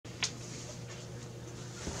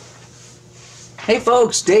Hey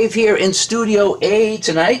folks, Dave here in Studio A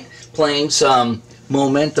tonight, playing some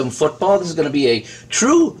Momentum football. This is going to be a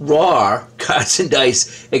true raw cards and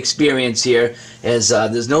dice experience here, as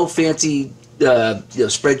there's no fancy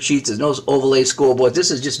spreadsheets, there's no overlay scoreboard. This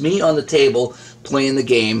is just me on the table playing the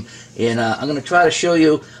game, and I'm going to try to show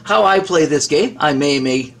you how I play this game. I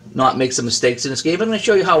may not make some mistakes in this game, but I'm going to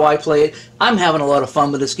show you how I play it. I'm having a lot of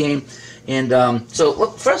fun with this game. And so,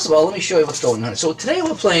 look, first of all, let me show you what's going on. So today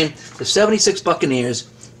we're playing the 76 Buccaneers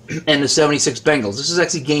and the 76 Bengals. This is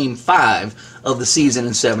actually Game 5 of the season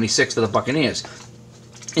in 76 for the Buccaneers.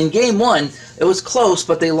 In Game 1, it was close,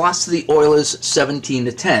 but they lost to the Oilers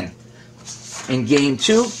 17-10. In Game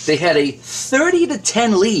 2, they had a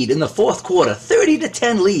 30-10 lead in the fourth quarter,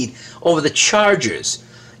 30-10 lead over the Chargers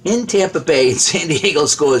in Tampa Bay. And San Diego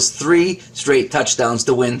scores 3 straight touchdowns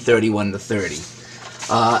to win 31-30.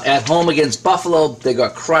 At home against Buffalo, they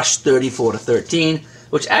got crushed 34-13,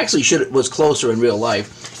 which actually was closer in real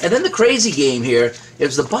life. And then the crazy game here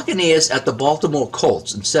is the Buccaneers at the Baltimore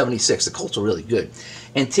Colts in 76. The Colts are really good.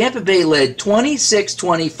 And Tampa Bay led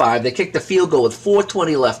 26-25. They kicked the field goal with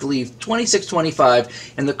 4:20 left to leave,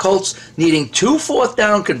 26-25. And the Colts, needing 2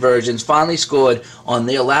 fourth-down conversions, finally scored on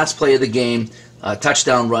their last play of the game,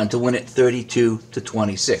 touchdown run to win it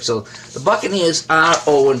 32-26. So the Buccaneers are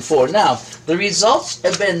 0-4. Now, the results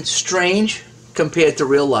have been strange compared to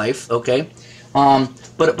real life, okay?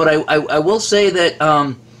 But I will say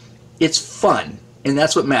that it's fun, and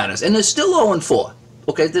that's what matters. And they're still 0-4,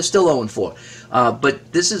 okay? They're still 0-4.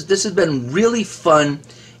 But this has been really fun.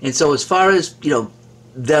 And so as far as,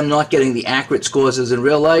 them not getting the accurate scores as in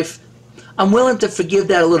real life, I'm willing to forgive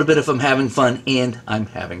that a little bit if I'm having fun, and I'm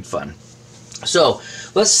having fun. So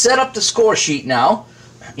let's set up the score sheet now.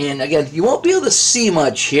 And again, you won't be able to see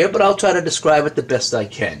much here, but I'll try to describe it the best I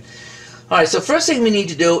can. All right, so first thing we need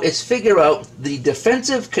to do is figure out the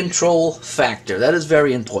defensive control factor. That is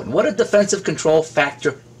very important. What a defensive control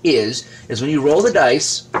factor is when you roll the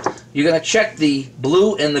dice, you're going to check the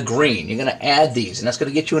blue and the green. You're going to add these, and that's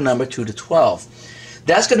going to get you a number 2 to 12.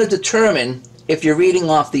 That's going to determine if you're reading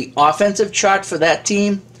off the offensive chart for that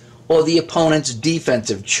team or the opponent's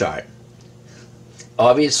defensive chart.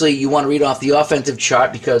 Obviously, you want to read off the offensive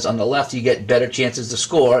chart because on the left you get better chances to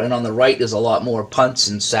score, and on the right there's a lot more punts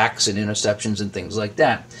and sacks and interceptions and things like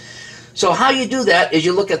that. So how you do that is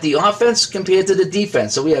you look at the offense compared to the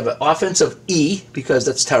defense. So we have an offensive E, because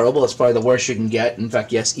that's terrible. It's probably the worst you can get. In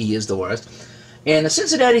fact, yes, E is the worst. And the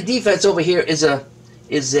Cincinnati defense over here is an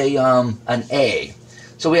A.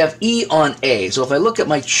 So we have E on A. So if I look at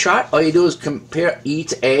my chart, all you do is compare E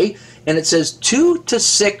to A, and it says 2 to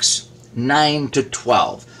 6, 9 to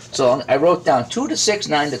 12. So I wrote down 2 to 6,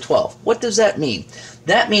 9 to 12. What does that mean?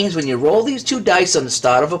 That means when you roll these 2 dice on the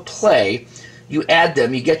start of a play, you add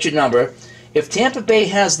them, you get your number. If Tampa Bay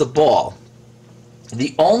has the ball,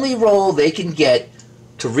 the only roll they can get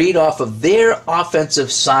to read off of their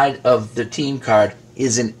offensive side of the team card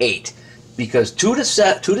is an 8. Because 2 to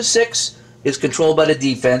 6 is controlled by the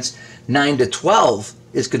defense, 9 to 12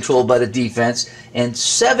 is controlled by the defense, and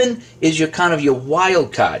 7 is your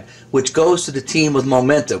wild card, which goes to the team with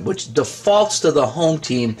momentum, which defaults to the home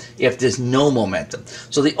team if there's no momentum.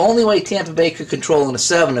 So the only way Tampa Bay could control in a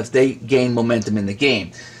 7 if they gain momentum in the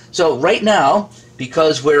game. So right now,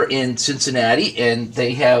 because we're in Cincinnati and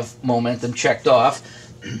they have momentum checked off,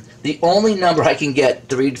 the only number I can get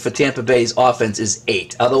to read for Tampa Bay's offense is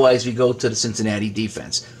 8. Otherwise, we go to the Cincinnati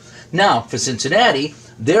defense. Now, for Cincinnati,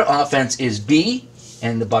 their offense is B,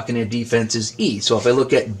 and the Buccaneer defense is E. So if I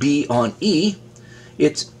look at B on E,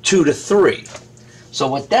 it's 2 to 3. So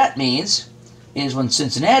what that means is when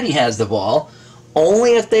Cincinnati has the ball,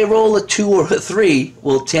 only if they roll a 2 or a 3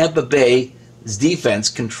 will Tampa Bay's defense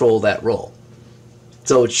control that roll.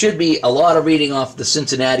 So it should be a lot of reading off the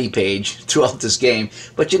Cincinnati page throughout this game,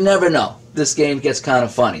 but you never know. This game gets kind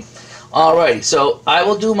of funny. Alrighty, so I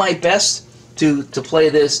will do my best to play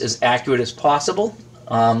this as accurate as possible.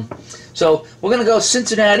 So we're going to go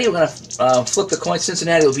Cincinnati. We're going to flip the coin.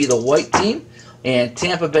 Cincinnati will be the white team, and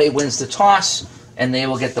Tampa Bay wins the toss, and they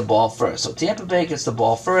will get the ball first. So Tampa Bay gets the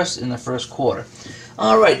ball first in the first quarter.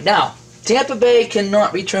 All right, now, Tampa Bay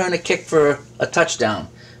cannot return a kick for a touchdown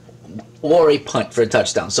or a punt for a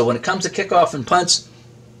touchdown. So when it comes to kickoff and punts,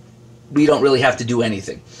 we don't really have to do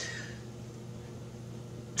anything.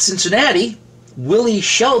 Cincinnati, Willie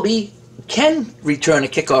Shelby can return a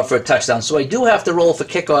kickoff for a touchdown, so I do have to roll for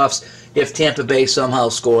kickoffs if Tampa Bay somehow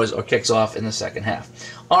scores or kicks off in the second half.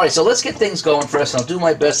 All right, so let's get things going first, and I'll do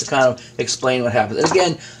my best to kind of explain what happens. And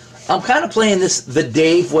again, I'm kind of playing this the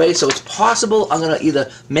Dave way, so it's possible I'm going to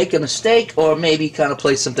either make a mistake or maybe kind of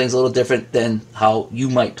play some things a little different than how you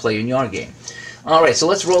might play in your game. All right, so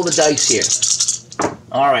let's roll the dice here.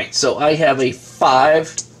 All right, so I have a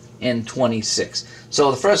 5 and 26.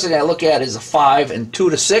 So the first thing I look at is a 5 and 2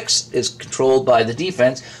 to 6 is controlled by the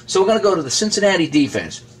defense. So we're going to go to the Cincinnati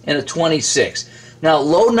defense and a 26. Now,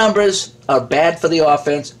 low numbers are bad for the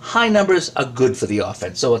offense. High numbers are good for the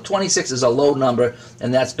offense. So a 26 is a low number,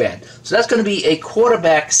 and that's bad. So that's going to be a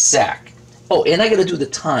quarterback sack. Oh, and I got to do the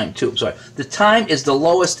time, too. Sorry. The time is the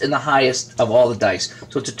lowest and the highest of all the dice.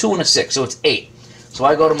 So it's a 2 and a 6, so it's 8. So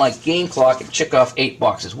I go to my game clock and check off 8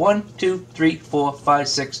 boxes. 1, 2, 3, 4, 5,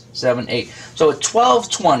 6, 7, 8. So at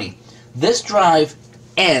 12:20, this drive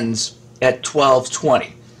ends at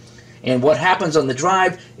 12:20. And what happens on the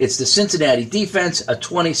drive, it's the Cincinnati defense. A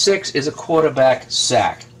 26 is a quarterback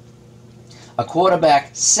sack. A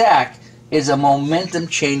quarterback sack is a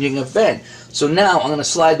momentum-changing event. So now I'm going to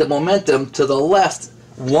slide the momentum to the left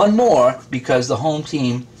one more because the home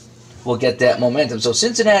team will get that momentum. So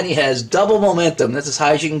Cincinnati has double momentum. That's as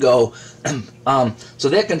high as you can go. So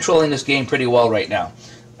they're controlling this game pretty well right now.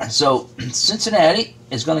 So Cincinnati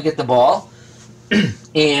is going to get the ball.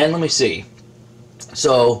 And let me see.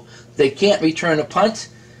 So they can't return a punt.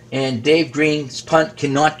 And Dave Green's punt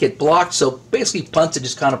cannot get blocked. So basically punts are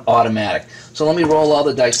just kind of automatic. So let me roll all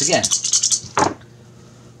the dice again.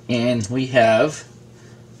 And we have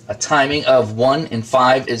a timing of 1 and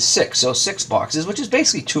 5 is 6. So 6 boxes, which is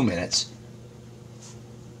basically 2 minutes.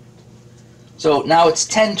 So now it's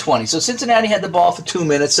 10:20. So Cincinnati had the ball for 2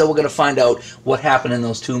 minutes, so we're going to find out what happened in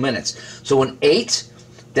those 2 minutes. So an 8,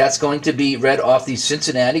 that's going to be read off the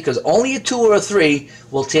Cincinnati, because only a 2 or a 3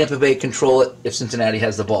 will Tampa Bay control it if Cincinnati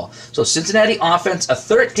has the ball. So Cincinnati offense, a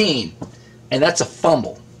 13, and that's a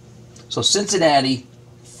fumble. So Cincinnati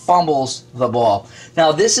fumbles the ball.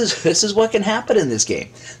 Now this is what can happen in this game.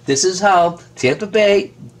 This is how Tampa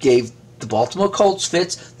Bay gave the Baltimore Colts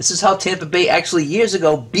fits. This is how Tampa Bay actually years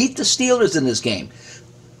ago beat the Steelers in this game,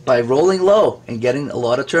 by rolling low and getting a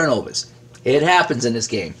lot of turnovers. It happens in this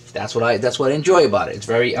game. That's what I enjoy about it. It's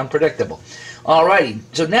very unpredictable. Alrighty,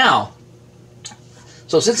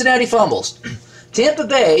 so Cincinnati fumbles. Tampa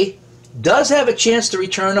Bay does have a chance to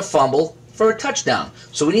return a fumble for a touchdown.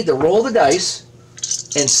 So we need to roll the dice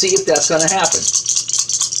and see if that's going to happen.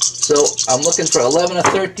 So I'm looking for 11 or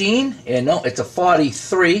 13, and no, it's a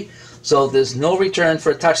 43. So there's no return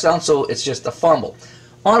for a touchdown, so it's just a fumble.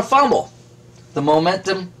 On a fumble, the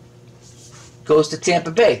momentum goes to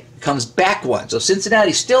Tampa Bay. It comes back one. So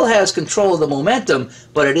Cincinnati still has control of the momentum,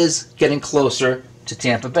 but it is getting closer to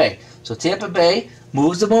Tampa Bay. So Tampa Bay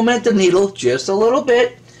moves the momentum needle just a little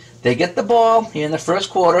bit. They get the ball here in the first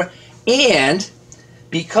quarter, and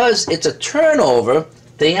because it's a turnover,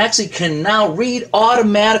 they actually can now read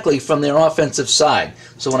automatically from their offensive side.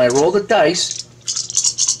 So when I roll the dice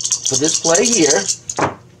for this play here,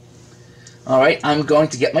 all right, I'm going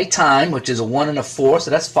to get my time, which is a 1 and a 4,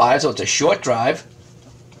 so that's 5, so it's a short drive.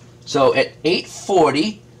 So at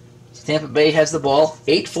 8:40, Tampa Bay has the ball,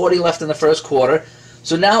 8:40 left in the first quarter.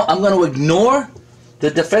 So now I'm going to ignore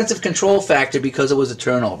the defensive control factor because it was a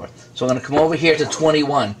turnover. So I'm going to come over here to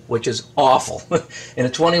 21, which is awful. And a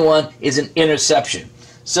 21 is an interception.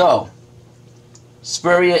 So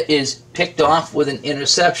Spurrier is picked off with an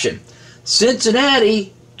interception.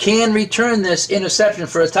 Cincinnati can return this interception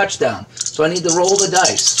for a touchdown. So I need to roll the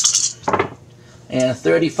dice. And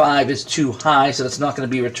 35 is too high, so that's not going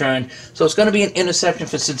to be returned. So it's going to be an interception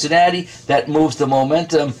for Cincinnati. That moves the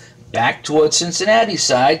momentum back towards Cincinnati's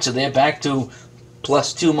side. So they're back to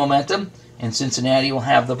 +2 momentum, and Cincinnati will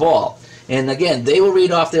have the ball. And again, they will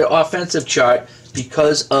read off their offensive chart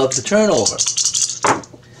because of the turnover.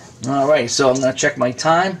 All right, so I'm going to check my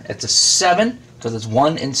time. It's a 7, because it's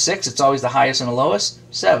 1 and 6. It's always the highest and the lowest.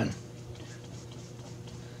 7.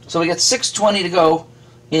 So we got 6:20 to go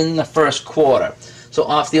in the first quarter. So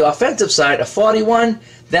off the offensive side, a 41,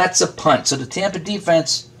 that's a punt. So the Tampa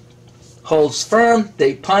defense holds firm.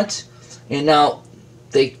 They punt, and now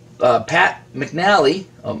they Pat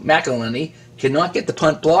McElhinney cannot get the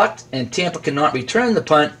punt blocked, and Tampa cannot return the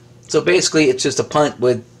punt. So basically, it's just a punt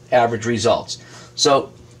with average results.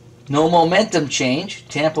 So no momentum change.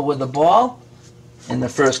 Tampa with the ball in the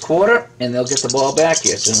first quarter, and they'll get the ball back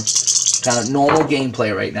here. So kind of normal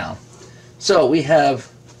gameplay right now. So we have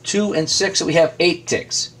 2 and 6, so we have 8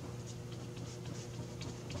 ticks.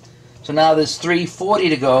 So now there's 3:40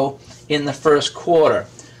 to go in the first quarter.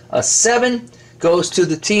 A 7 goes to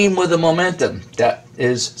the team with the momentum. That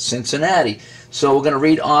is Cincinnati. So we're going to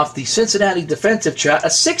read off the Cincinnati defensive chart. A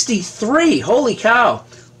 63. Holy cow.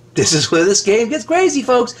 This is where this game gets crazy,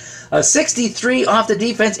 folks. A 63 off the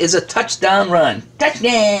defense is a touchdown run.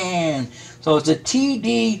 Touchdown! So it's a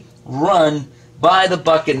TD run by the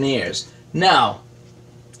Buccaneers. Now,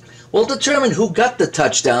 We'll determine who got the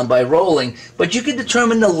touchdown by rolling, but you can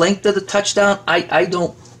determine the length of the touchdown. I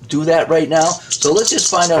don't do that right now, so let's just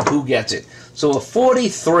find out who gets it. So a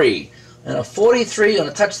 43, and a 43 on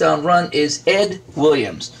a touchdown run is Ed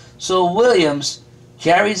Williams. So Williams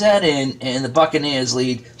carries that in, and the Buccaneers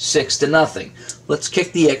lead 6-0. Let's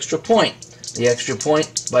kick the extra point. The extra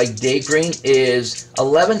point by Day Green is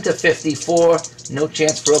 11-54. No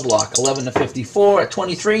chance for a block. 11-54 at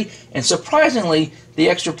 23. And surprisingly, the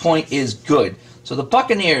extra point is good. So the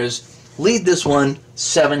Buccaneers lead this one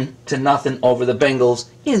 7-0 over the Bengals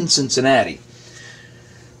in Cincinnati.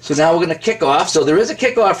 So now we're going to kick off. So there is a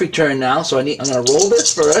kickoff return now. So I'm going to roll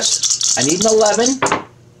this first. I need an 11.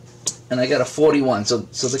 And I got a 41. So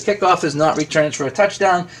the kickoff is not returns for a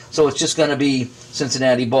touchdown, so it's just going to be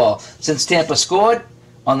Cincinnati ball. Since Tampa scored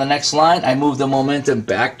on the next line, I move the momentum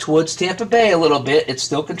back towards Tampa Bay a little bit. It's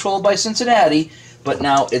still controlled by Cincinnati, but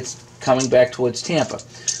now it's coming back towards Tampa.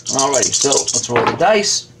 Alrighty, so let's roll the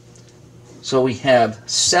dice. So we have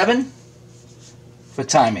 7 for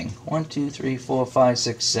timing. 1, 2, 3, 4, 5,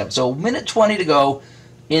 6, 7. So 1:20 to go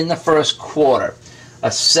in the first quarter.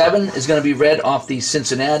 A 7 is going to be read off the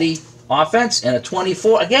Cincinnati offense, and a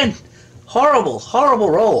 24, again, horrible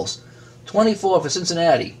rolls. 24 for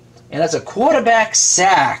Cincinnati, and that's a quarterback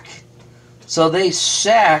sack. So they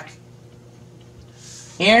sack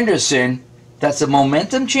Anderson. That's a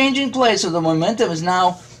momentum-changing play, so the momentum is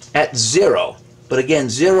now at 0. But again,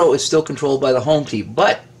 0 is still controlled by the home team,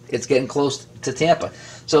 but it's getting close to Tampa.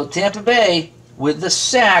 So Tampa Bay with the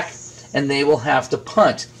sack, and they will have to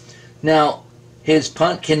punt. Now, his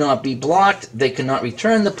punt cannot be blocked. They cannot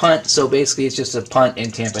return the punt. So basically it's just a punt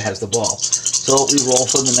and Tampa has the ball. So we roll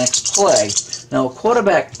for the next play. Now a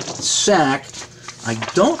quarterback sack, I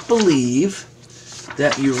don't believe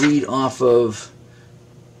that you read off of...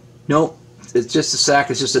 Nope. It's just a sack.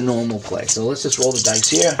 It's just a normal play. So let's just roll the dice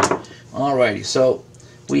here. Alrighty. So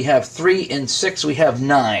we have 3 and 6. We have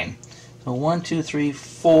 9. So 1, 2, 3,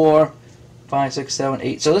 4, 5, 6, 7,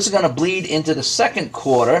 8. So this is going to bleed into the second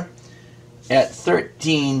quarter at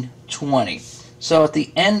 13-20. So at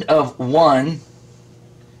the end of 1,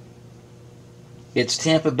 it's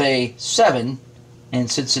Tampa Bay 7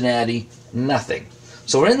 and Cincinnati nothing.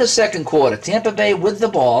 So we're in the second quarter. Tampa Bay with the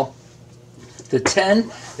ball. The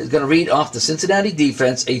 10 is going to read off the Cincinnati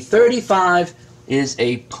defense. A 35 is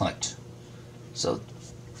a punt. So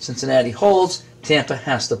Cincinnati holds. Tampa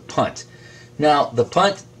has to punt. Now the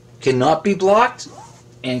punt cannot be blocked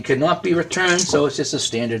and cannot be returned, so it's just a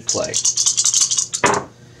standard play.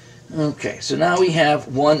 Okay, so now we have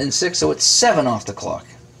 1 and 6, so it's 7 off the clock.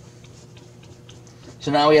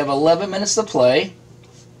 So now we have 11 minutes to play.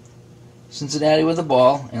 Cincinnati with the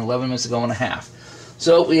ball, and 11 minutes to go and a half.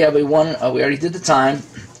 So we have a 1, we already did the time.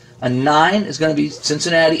 A 9 is going to be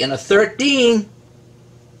Cincinnati, and a 13,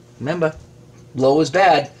 remember, low is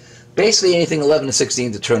bad. Basically anything 11 to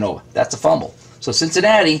 16 to turnover. That's a fumble. So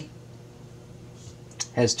Cincinnati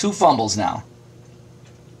has 2 fumbles now.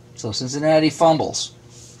 So Cincinnati fumbles.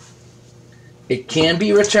 It can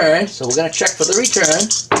be returned, so we're going to check for the return.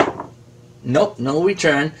 Nope, no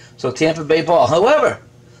return. So Tampa Bay ball. However,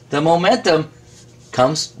 the momentum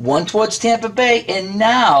comes one towards Tampa Bay, and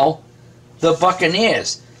now the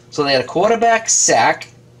Buccaneers. So they had a quarterback sack.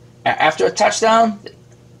 After a touchdown,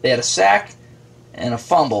 they had a sack and a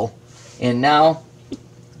fumble, and now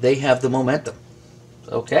they have the momentum.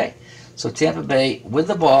 Okay? So Tampa Bay with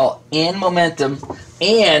the ball and momentum,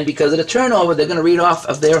 and because of the turnover, they're going to read off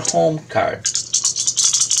of their home card.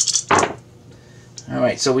 All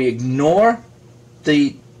right, so we ignore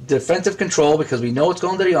the defensive control because we know it's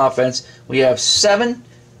going to the offense. We have 7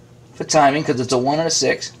 for timing because it's a 1 and a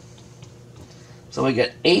 6. So we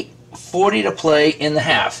get 8:40 to play in the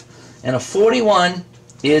half. And a 41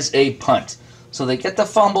 is a punt. So they get the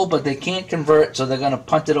fumble, but they can't convert, so they're going to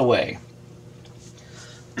punt it away.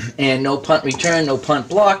 And no punt return, no punt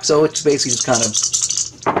block, so it's basically just kind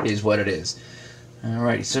of is what it is.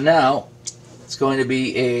 Alrighty, so now it's going to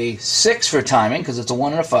be a 6 for timing because it's a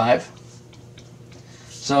 1 and a 5.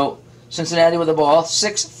 So Cincinnati with the ball,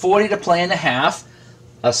 6:40 to play in the half.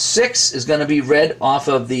 A 6 is going to be read off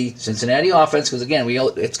of the Cincinnati offense because, again,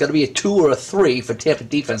 it's going to be a 2 or a 3 for Tampa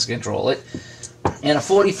defense to control it. And a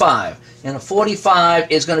 45. And a 45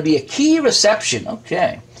 is going to be a key reception.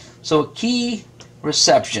 Okay, so a key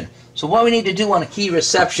reception. So what we need to do on a key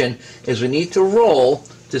reception is we need to roll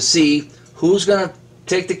to see who's going to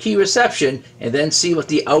take the key reception and then see what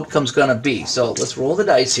the outcome's going to be. So let's roll the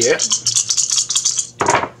dice here.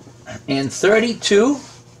 And 32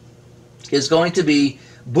 is going to be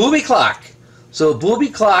Booby Clark. So Booby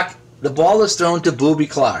Clark, the ball is thrown to Booby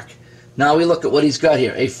Clark. Now we look at what he's got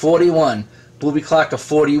here. A 41. Booby Clark a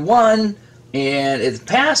 41, and its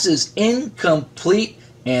pass is incomplete,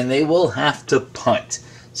 and they will have to punt.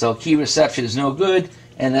 So key reception is no good,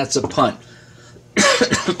 and that's a punt.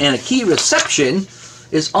 And a key reception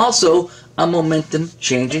is also a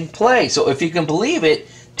momentum-changing play. So if you can believe it,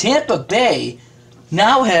 Tampa Bay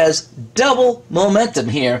now has double momentum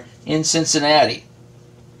here in Cincinnati.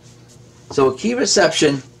 So a key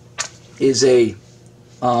reception is a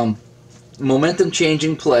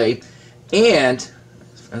momentum-changing play, and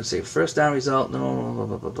let's see, first down result, no, blah,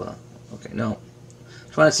 blah, blah, blah. Okay, no.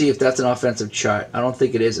 I'm trying to see if that's an offensive chart. I don't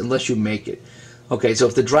think it is unless you make it. Okay, so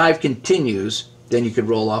if the drive continues, then you could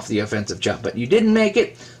roll off the offensive chart. But you didn't make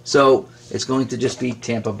it, so it's going to just be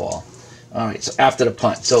Tampa ball. All right, so after the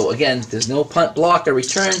punt. So again, there's no punt, block, or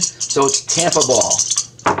return, so it's Tampa ball.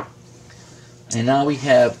 And now we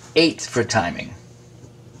have 8 for timing.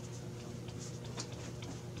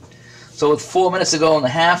 So with 4 minutes to go in the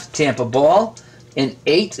half, Tampa ball. And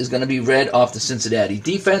 8 is going to be read off the Cincinnati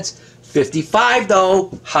defense. 55,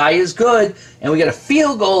 though. High is good. And we got a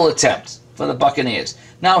field goal attempt for the Buccaneers.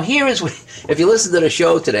 Now, here is, if you listen to the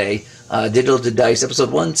show today, Digital to Dice,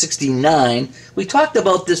 episode 169, we talked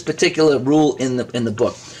about this particular rule in the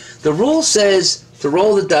book. The rule says to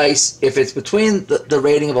roll the dice if it's between the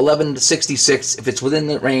rating of 11 to 66. If it's within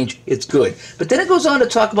the range, it's good. But then it goes on to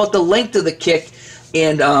talk about the length of the kick,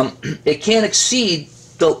 and it can't exceed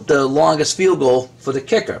the longest field goal for the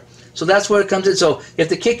kicker. So that's where it comes in. So if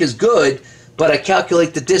the kick is good, but I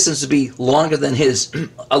calculate the distance to be longer than his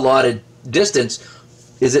allotted distance,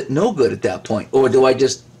 is it no good at that point? Or do I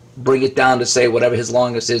just bring it down to say whatever his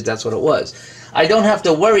longest is, that's what it was? I don't have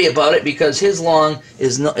to worry about it because his long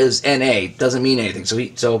is NA. Doesn't mean anything. So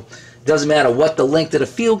it doesn't matter what the length of the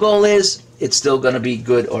field goal is, it's still going to be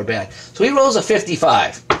good or bad. So he rolls a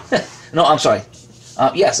 55. No, I'm sorry.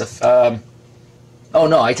 Yes. Oh,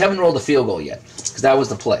 no, I haven't rolled a field goal yet because that was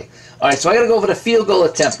the play. All right, so I got to go for the field goal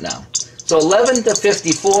attempt now. So 11 to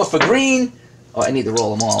 54 for Green. Oh, I need to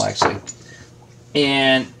roll them all, actually.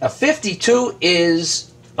 And a 52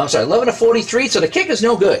 is, I'm sorry, 11 to 43, so the kick is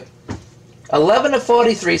no good. 11 to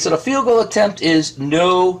 43, so the field goal attempt is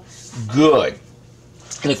no good.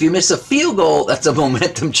 And if you miss a field goal, that's a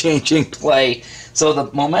momentum-changing play. So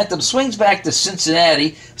the momentum swings back to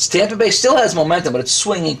Cincinnati. Tampa Bay still has momentum, but it's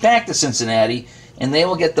swinging back to Cincinnati, and they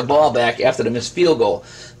will get the ball back after the missed field goal.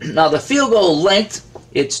 Now, the field goal length,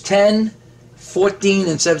 it's 10, 14,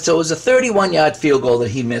 and 7. So it was a 31-yard field goal that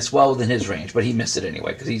he missed, well within his range, but he missed it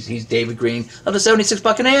anyway because he's David Green of the 76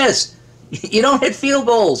 Buccaneers. You don't hit field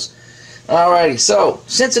goals. All righty, so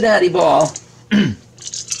Cincinnati ball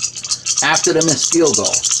after the missed field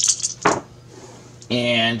goal.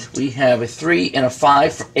 And we have a 3 and a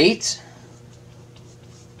 5 for 8.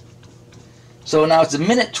 So now it's a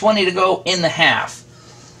minute 20 to go in the half.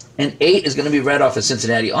 And 8 is going to be read off the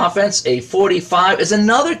Cincinnati offense. A 45 is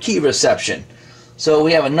another key reception. So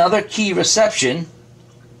we have another key reception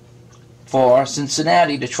for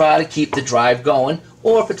Cincinnati to try to keep the drive going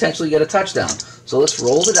or potentially get a touchdown. So let's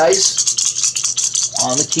roll the dice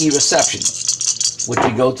on the key reception, which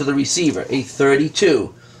we go to the receiver, a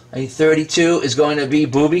 32. A 32 is going to be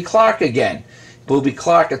Booby Clark again. Booby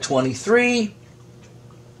Clark at 23,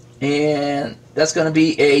 and that's going to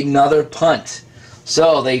be another punt.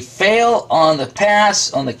 So they fail on the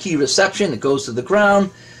pass, on the key reception. It goes to the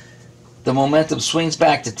ground. The momentum swings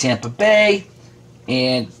back to Tampa Bay,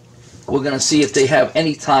 and we're going to see if they have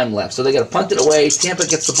any time left. So they got to punt it away. Tampa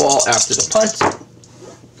gets the ball after the punt.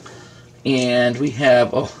 And we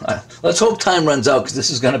have, let's hope time runs out because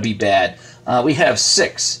this is going to be bad. We have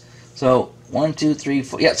 6. So 1, 2, 3,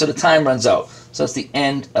 4. Yeah, so the time runs out. So it's the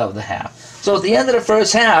end of the half. So at the end of the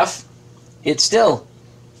first half, it's still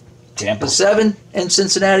Tampa 7 and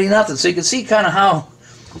Cincinnati nothing. So you can see kind of how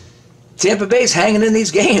Tampa Bay's hanging in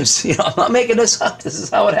these games. You know, I'm not making this up. This is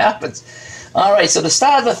how it happens. All right, so the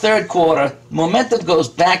start of the third quarter, momentum goes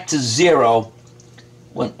back to 0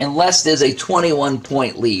 unless there's a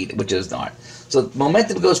 21-point lead, which is not. So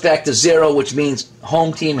momentum goes back to 0, which means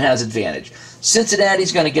home team has advantage.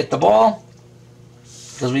 Cincinnati's going to get the ball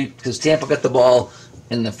because Tampa got the ball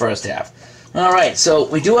in the first half. All right, so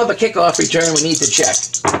we do have a kickoff return we need to check.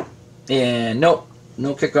 And nope,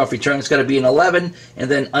 no kickoff return. It's got to be an 11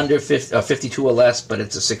 and then under 52 or less, but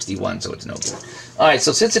it's a 61, so it's no good. All right,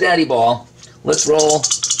 so Cincinnati ball. Let's roll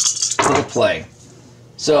for the play.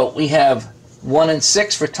 So we have 1 and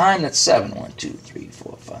 6 for time. That's 7. 1, 2, 3,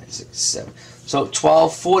 4, 5, 6, 7. So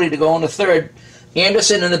 12:40 to go in the third.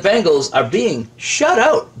 Anderson and the Bengals are being shut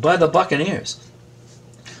out by the Buccaneers.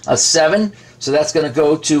 A 7. So that's going to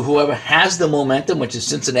go to whoever has the momentum, which is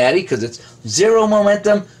Cincinnati, because it's 0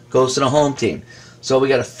 momentum, goes to the home team. So we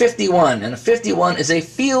got a 51, and a 51 is a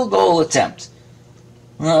field goal attempt.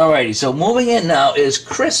 Alrighty, so moving in now is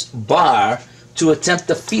Chris Barr to attempt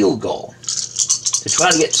the field goal to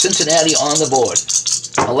try to get Cincinnati on the board.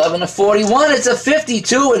 11-41, it's a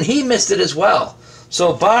 52, and he missed it as well.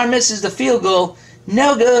 So Barr misses the field goal,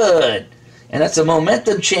 no good. And that's a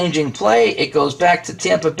momentum-changing play. It goes back to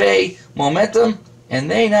Tampa Bay momentum,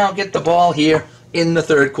 and they now get the ball here in the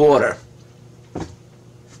third quarter.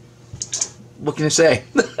 What can you say?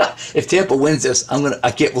 If Tampa wins this,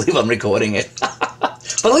 I can't believe I'm recording it.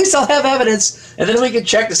 But at least I'll have evidence, and then we can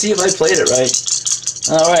check to see if I played it right.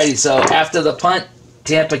 Alrighty, so after the punt,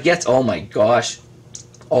 Tampa gets, oh my gosh.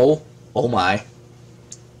 Oh my.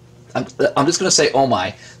 I'm just going to say, oh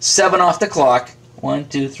my. 7 off the clock. 1,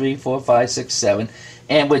 2, 3, 4, 5, 6, 7.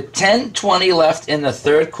 And with 10:20 left in the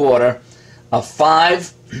third quarter, a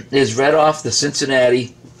 5 is read off the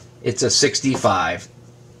Cincinnati. It's a 65.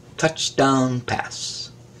 Touchdown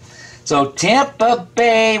pass. So Tampa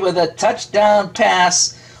Bay with a touchdown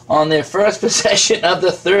pass on their first possession of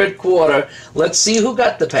the third quarter. Let's see who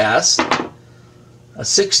got the pass. A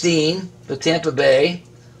 16 for Tampa Bay.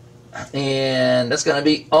 And that's going to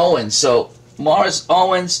be Owens. So Morris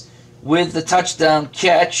Owens with the touchdown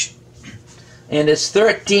catch. And it's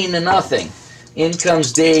 13-0. In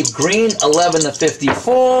comes Dave Green,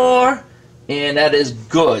 11-54. And that is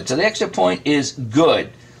good. So the extra point is good.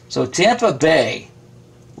 So Tampa Bay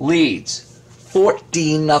leads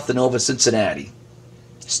 14-0 over Cincinnati.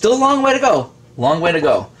 Still a long way to go. Long way to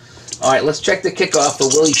go. All right, let's check the kickoff for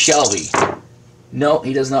Willie Shelby. No,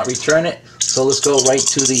 he does not return it. So let's go right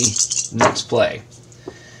to the next play.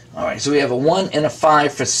 All right, so we have a 1 and a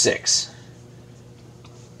 5 for 6.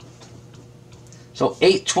 So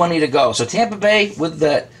 8:20 to go. So Tampa Bay with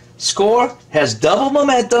that score has double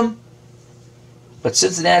momentum, but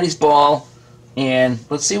Cincinnati's ball. And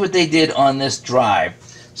let's see what they did on this drive.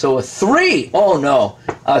 So a 3, oh no,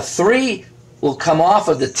 a 3 will come off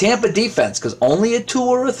of the Tampa defense, because only a 2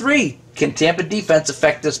 or a 3 can Tampa defense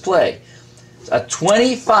affect this play. A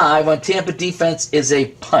 25 on Tampa defense is a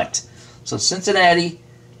punt. So Cincinnati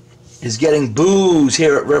is getting boos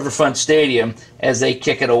here at Riverfront Stadium as they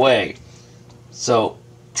kick it away. So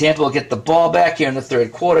Tampa will get the ball back here in the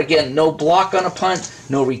third quarter. Again, no block on a punt,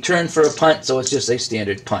 no return for a punt, so it's just a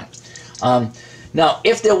standard punt. Now,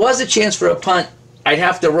 if there was a chance for a punt, I'd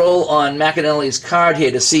have to roll on McAnally's card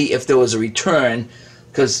here to see if there was a return,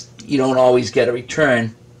 because you don't always get a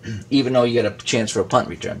return, even though you get a chance for a punt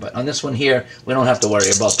return. But on this one here, we don't have to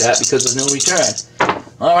worry about that because there's no return.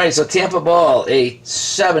 All right, so Tampa ball, a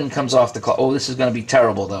 7 comes off the clock. Oh, this is going to be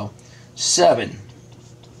terrible, though. 7.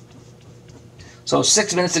 So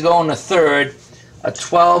 6 minutes to go in the third. A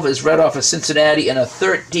 12 is read off of Cincinnati, and a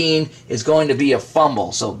 13 is going to be a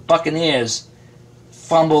fumble. So Buccaneers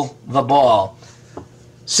fumble the ball.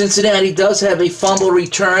 Cincinnati does have a fumble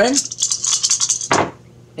return,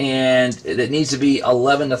 and it needs to be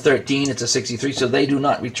 11-13. It's a 63, so they do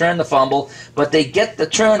not return the fumble, but they get the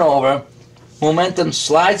turnover. Momentum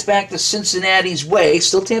slides back to Cincinnati's way.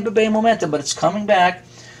 Still Tampa Bay momentum, but it's coming back.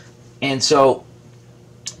 And so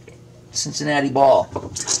Cincinnati ball.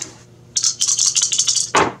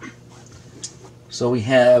 So we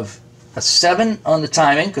have a 7 on the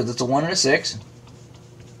timing, because it's a 1 and a 6.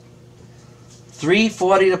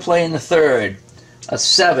 3:40 to play in the third. A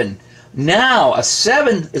 7. Now, a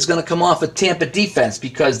 7 is going to come off of Tampa defense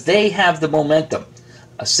because they have the momentum.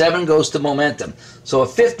 A 7 goes to momentum. So a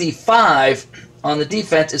 55 on the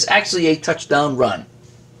defense is actually a touchdown run.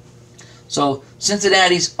 So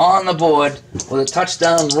Cincinnati's on the board with a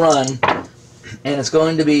touchdown run, and it's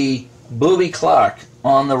going to be Booby Clark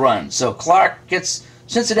on the run. So Clark gets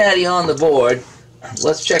Cincinnati on the board.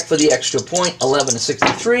 Let's check for the extra point.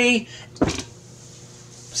 11-63.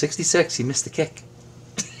 66, he missed the kick.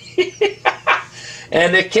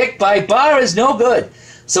 And the kick by Barr is no good.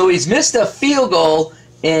 So he's missed a field goal,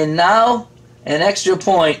 and now an extra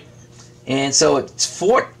point. And so it's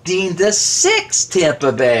 14-6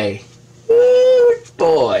 Tampa Bay. Woo,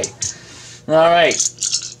 boy. All right.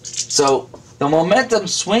 So the momentum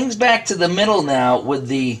swings back to the middle now with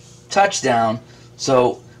the touchdown.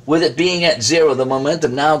 So with it being at 0, the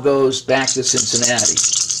momentum now goes back to Cincinnati.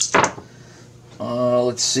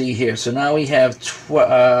 Let's see here. So now we have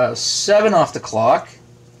 7 off the clock.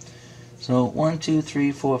 So 1, 2,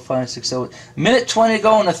 3, 4, 5, 6, 7. Minute 20 to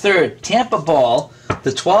go in the third. Tampa ball.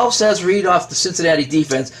 The 12 says read off the Cincinnati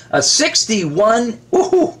defense. A 61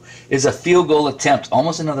 is a field goal attempt.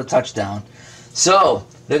 Almost another touchdown. So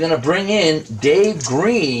they're going to bring in Dave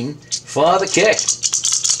Green for the kick.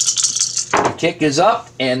 The kick is up,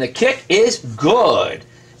 and the kick is good.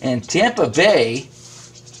 And Tampa Bay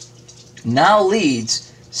now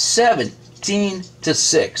leads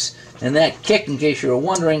 17-6. And that kick, in case you were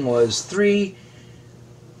wondering, was 3,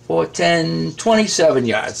 4, 10, 27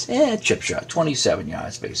 yards. Chip shot, 27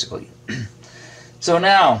 yards basically. So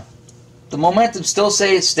now, the momentum still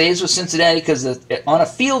stays with Cincinnati because on a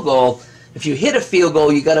field goal, if you hit a field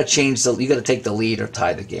goal, you got to take the lead or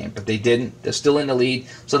tie the game. But they didn't. They're still in the lead,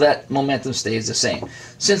 so that momentum stays the same.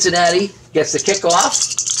 Cincinnati gets the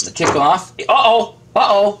kickoff. The kickoff.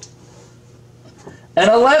 Uh-oh. And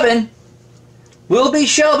 11 will be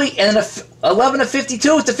Shelby, and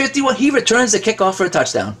 11-52 at the 51. He returns the kickoff for a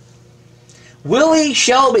touchdown. Willie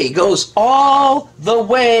Shelby goes all the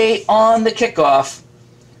way on the kickoff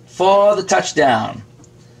for the touchdown.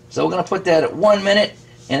 So we're going to put that at 1 minute,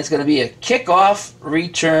 and it's going to be a kickoff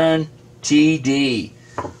return TD.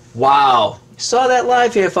 Wow. You saw that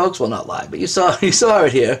live here, folks. Well, not live, but you saw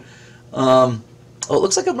it here. It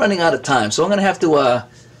looks like I'm running out of time, so I'm going to have to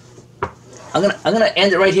I'm gonna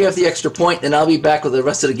end it right here with the extra point, and I'll be back with the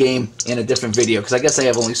rest of the game in a different video because I guess I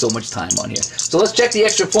have only so much time on here. So let's check the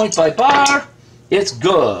extra point by bar. It's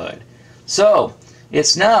good. So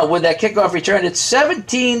it's now with that kickoff return. It's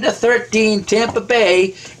 17-13 Tampa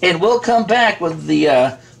Bay, and we'll come back with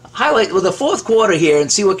the highlight with the fourth quarter here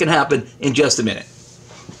and see what can happen in just a minute.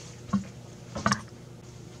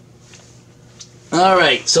 All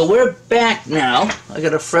right, so we're back now. I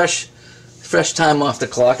got a fresh time off the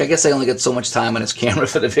clock. I guess I only got so much time on this camera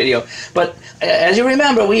for the video. But as you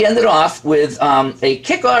remember, we ended off with a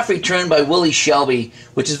kickoff return by Willie Shelby,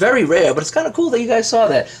 which is very rare, but it's kind of cool that you guys saw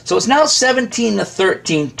that. So it's now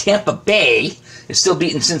 17-13. Tampa Bay is still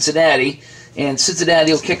beating Cincinnati, and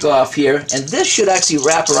Cincinnati will kick off here. And this should actually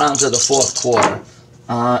wrap around to the fourth quarter,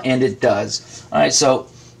 and it does. All right, so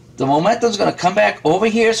the momentum's going to come back over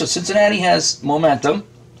here. So Cincinnati has momentum.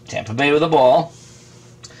 Tampa Bay with the ball.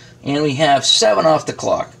 And we have 7 off the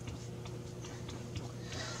clock.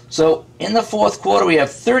 So in the fourth quarter, we have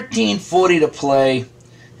 13:40 to play,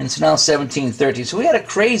 and it's now 17-13. So we had a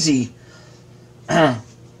crazy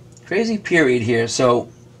period here. So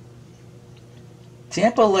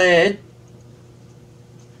Tampa led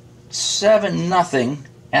 7-0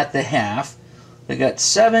 at the half. They got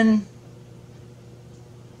 7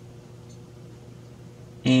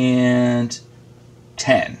 and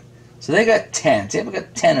 10. So they got 10. Tampa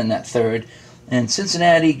got 10 in that third. And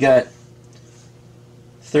Cincinnati got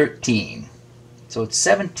 13. So it's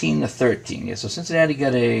 17-13. Yeah, so Cincinnati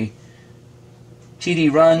got a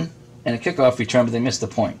TD run and a kickoff return, but they missed the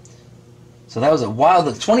point. So that was a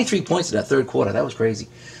wild 23 points in that third quarter. That was crazy.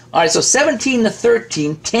 All right, so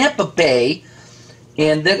 17-13, Tampa Bay.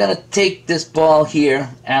 And they're going to take this ball here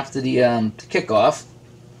after the kickoff.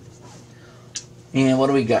 And what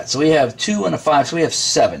do we got? So we have 2 and a 5. So we have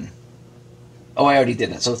 7. Oh, I already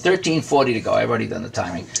did that. So 13:40 to go. I've already done the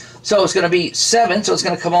timing. So it's going to be 7. So it's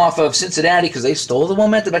going to come off of Cincinnati because they stole the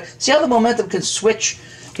momentum. But see how the momentum can switch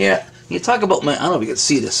here? You talk about, I don't know if you can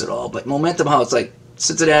see this at all, but momentum, how it's like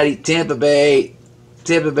Cincinnati, Tampa Bay,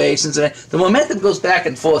 Cincinnati. The momentum goes back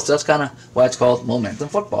and forth. So that's kind of why it's called momentum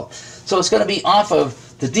football. So it's going to be off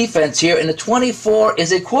of the defense here. And the 24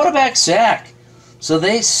 is a quarterback sack. So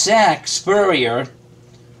they sack Spurrier.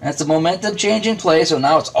 That's a momentum-changing play, so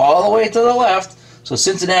now it's all the way to the left. So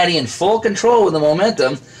Cincinnati in full control with the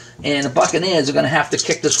momentum, and the Buccaneers are going to have to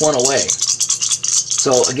kick this one away.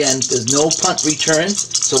 So again, there's no punt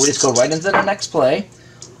returns, so we just go right into the next play.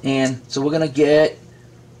 And so we're going to get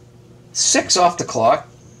 6 off the clock,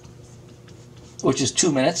 which is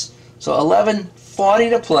 2 minutes. So 11:40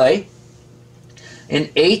 to play, and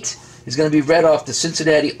 8 is going to be read off the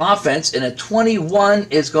Cincinnati offense, and a 21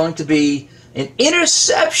 is going to be an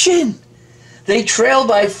interception. They trail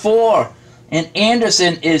by 4, and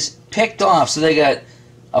Anderson is picked off. So they got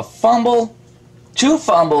a fumble, 2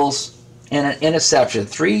 fumbles, and an interception,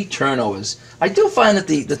 3 turnovers. I do find that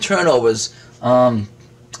the turnovers run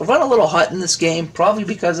a little hot in this game, probably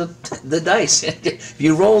because of the dice. If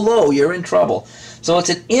you roll low, you're in trouble. So it's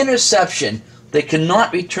an interception. They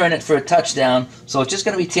cannot return it for a touchdown, so it's just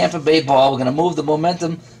going to be Tampa Bay ball. We're going to move the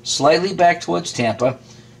momentum slightly back towards Tampa.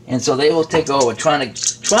 And so they will take over, trying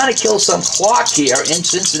to kill some clock here in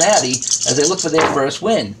Cincinnati as they look for their first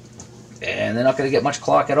win. And they're not going to get much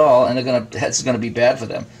clock at all, and that's going to be bad for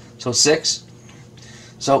them. So 6.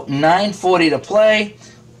 So 9:40 to play.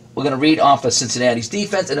 We're going to read off of Cincinnati's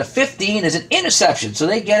defense, and a 15 is an interception. So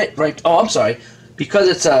they get it right. Oh, I'm sorry. Because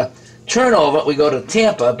it's a turnover, we go to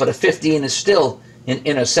Tampa, but a 15 is still an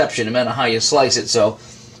interception, no matter how you slice it. So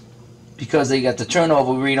because they got the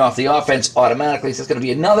turnover, we read off the offense automatically. So it's going to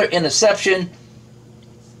be another interception.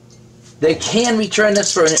 They can return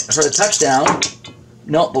this for a touchdown.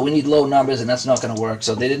 No, but we need low numbers, and that's not going to work.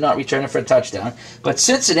 So they did not return it for a touchdown. But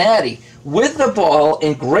Cincinnati, with the ball,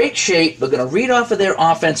 in great shape. They're going to read off of their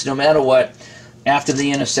offense no matter what after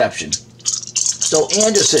the interception. So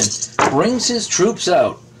Anderson brings his troops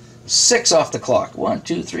out. 6 off the clock. 1,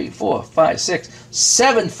 2, 3, 4, 5, 6.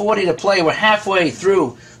 7:40 to play. We're halfway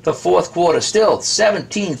through the fourth quarter. Still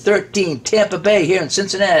 17-13 Tampa Bay here in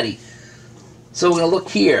Cincinnati. So we're going to look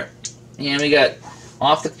here. And we got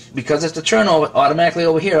because it's the turnover automatically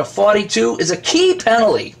over here. A 42 is a key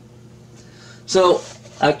penalty. So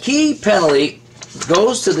a key penalty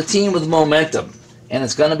goes to the team with momentum, and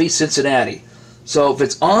it's going to be Cincinnati. So if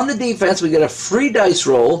it's on the defense, we get a free dice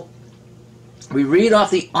roll. We read off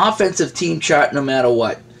the offensive team chart no matter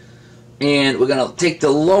what. And we're going to take the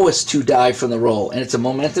lowest to die from the roll. And it's a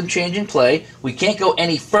momentum-changing play. We can't go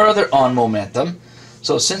any further on momentum.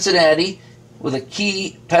 So Cincinnati, with a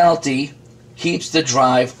key penalty, keeps the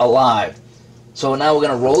drive alive. So now we're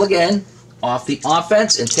going to roll again off the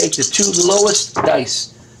offense and take the 2 lowest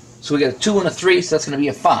dice. So we got a 2 and a 3, so that's going to be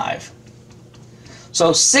a 5.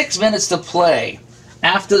 So 6 minutes to play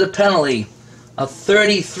after the penalty, a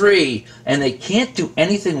 33, and they can't do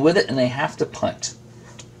anything with it, and they have to punt.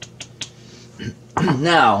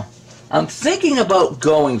 Now, I'm thinking about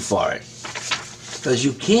going for it, because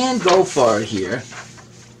you can go for it here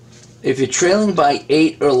if you're trailing by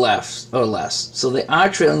 8 or less. So they are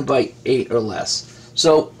trailing by 8 or less.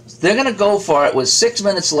 So they're going to go for it with 6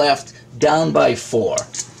 minutes left, down by 4.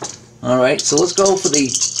 All right, so let's go for the,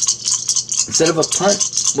 instead of a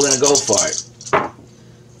punt, we're going to go for it.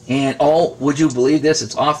 And, oh, would you believe this?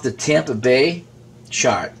 It's off the Tampa Bay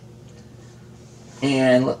chart.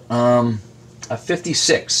 And a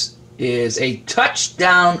 56 is a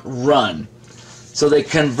touchdown run. So they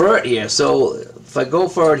convert here. So if I go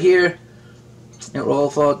for it here, and roll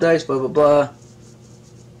 4 dice, blah, blah, blah.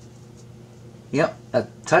 Yep, a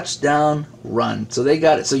touchdown run. So they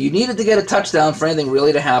got it. So you needed to get a touchdown for anything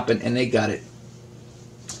really to happen, and they got it.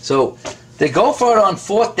 So they go for it on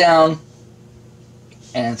 4th down.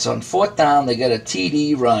 And so on 4th down, they get a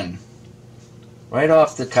TD run. Right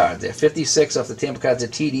off the card there. 56 off the Tampa cards, a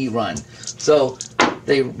TD run. So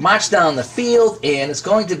they march down the field, and it's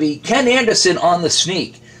going to be Ken Anderson on the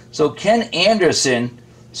sneak. So Ken Anderson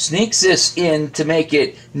sneaks this in to make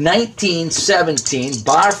it 19-17.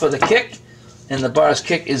 Bar for the kick, and the Bar's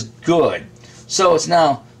kick is good. So it's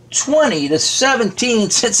now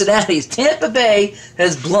 20-17 Cincinnati. Tampa Bay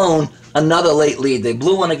has blown another late lead. They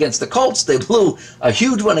blew one against the Colts. They blew a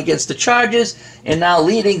huge one against the Chargers. And now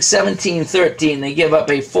leading 17-13. They give up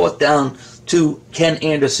a 4th down to Ken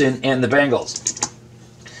Anderson and the Bengals.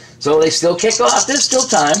 So they still kick off. There's still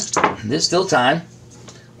time. There's still time.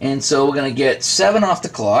 And so we're going to get 7 off the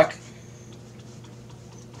clock.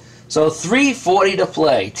 So 3:40 to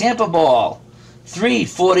play. Tampa ball.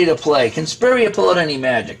 3:40 to play. Can Spurrier pull out any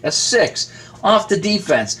magic? A 6. Off the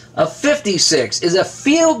defense. A 56 is a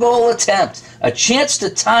field goal attempt. A chance to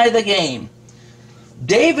tie the game.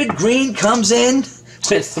 David Green comes in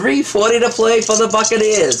with 3:40 to play for the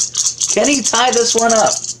Buccaneers. Can he tie this one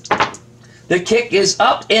up? The kick is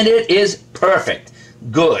up, and it is perfect.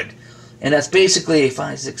 Good. And that's basically a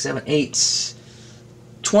 5, 6, 7, 8,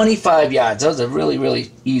 25 yards. That was a really,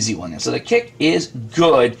 really easy one. So the kick is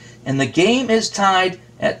good, and the game is tied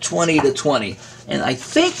at 20-20. And I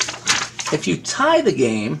think if you tie the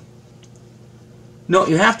game, no,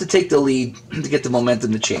 you have to take the lead to get the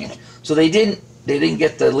momentum to change. So they didn't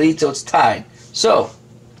get the lead, so it's tied. So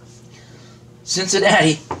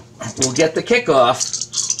Cincinnati will get the kickoff.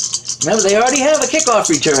 Remember, they already have a kickoff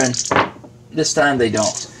return. This time they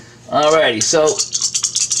don't. Alrighty, so,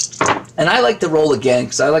 and I like to roll again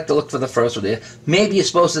because I like to look for the first one there. Maybe you're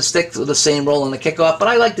supposed to stick with the same roll in the kickoff, but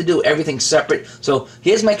I like to do everything separate. So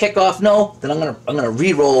here's my kickoff. No, then I'm gonna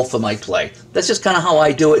re-roll for my play. That's just kind of how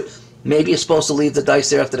I do it. Maybe you're supposed to leave the dice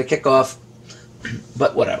there after the kickoff,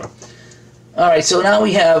 but whatever. All right, so now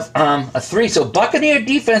we have a 3. So Buccaneer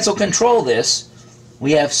defense will control this.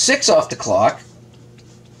 We have 6 off the clock.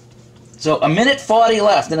 So 1:40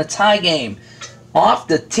 left in a tie game. Off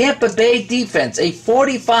the Tampa Bay defense, a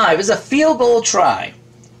 45 is a field goal try.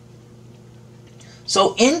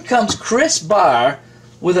 So in comes Chris Barr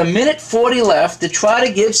with 1:40 left to try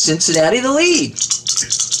to give Cincinnati the lead.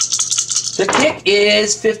 The kick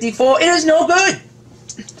is 54. It is no good.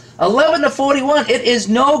 11-41. It is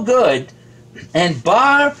no good. And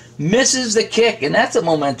Barr misses the kick, and that's a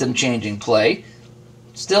momentum-changing play.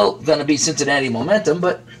 Still going to be Cincinnati momentum,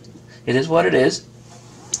 but it is what it is.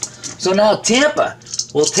 So now Tampa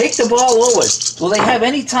will take the ball over. Will they have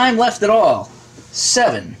any time left at all?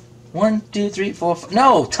 7. 1, 2, 3, 4, 5.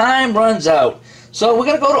 No, time runs out. So we're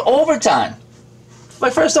going to go to overtime. my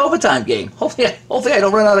first overtime game. Hopefully I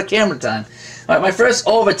don't run out of camera time. All right, my first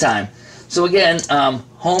overtime. So again,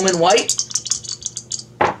 home and white.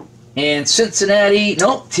 And Cincinnati,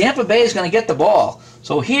 nope, Tampa Bay is going to get the ball.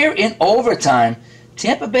 So here in overtime,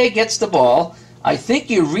 Tampa Bay gets the ball. I think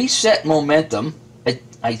you reset momentum.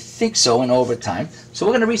 I think so in overtime. So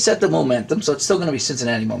we're going to reset the momentum. So it's still going to be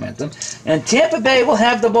Cincinnati momentum. And Tampa Bay will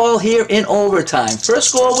have the ball here in overtime. First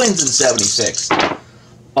score wins in 76.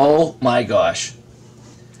 Oh my gosh.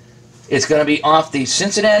 It's going to be off the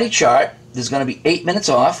Cincinnati chart. There's going to be 8 minutes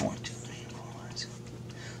off. 1, 2, 3, 4, 5,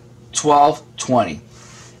 12, 20.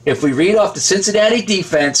 If we read off the Cincinnati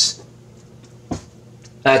defense,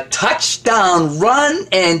 a touchdown run,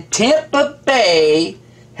 and Tampa Bay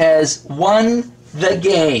has won the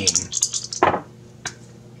game.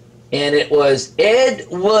 And it was Ed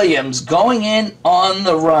Williams going in on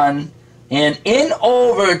the run, and in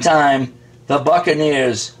overtime, the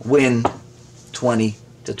Buccaneers win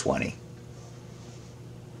 20-20.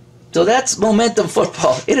 So that's momentum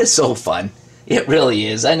football. It is so fun. It really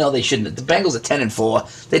is. I know they shouldn't. The Bengals are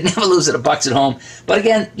 10-4. They'd never lose to the Bucs at home. But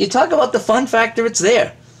again, you talk about the fun factor. It's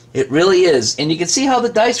there. It really is. And you can see how the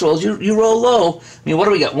dice rolls. You roll low. I mean, what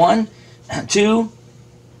do we got? 1, 2,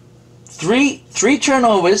 3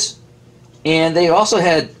 turnovers. And they also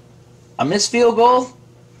had a missed field goal,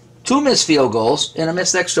 2 missed field goals, and a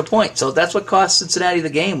missed extra point. So that's what cost Cincinnati the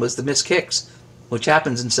game, was the missed kicks, which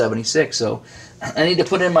happens in 76. So I need to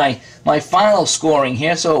put in my final scoring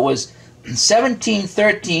here. So it was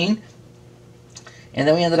 17-13, and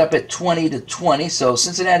then we ended up at 20-20. So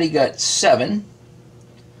Cincinnati got 7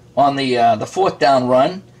 on the fourth down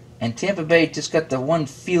run, and Tampa Bay just got the 1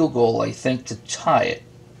 field goal, I think, to tie it.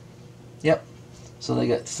 Yep. So they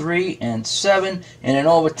got 3 and 7, and in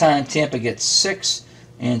overtime, Tampa gets 6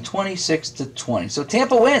 and 26-20. So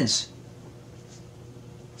Tampa wins.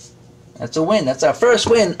 That's a win. That's our first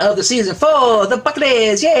win of the season for the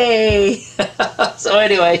Buccaneers. Yay! So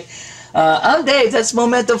anyway, I'm Dave. That's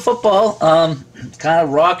Momentum Football. Kind of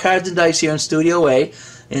raw cards and dice here in Studio A.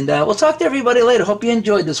 And we'll talk to everybody later. Hope you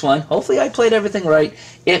enjoyed this one. Hopefully I played everything right.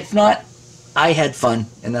 If not, I had fun,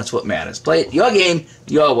 and that's what matters. Play it your game,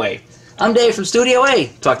 your way. I'm Dave from Studio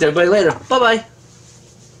A. Talk to everybody later. Bye-bye.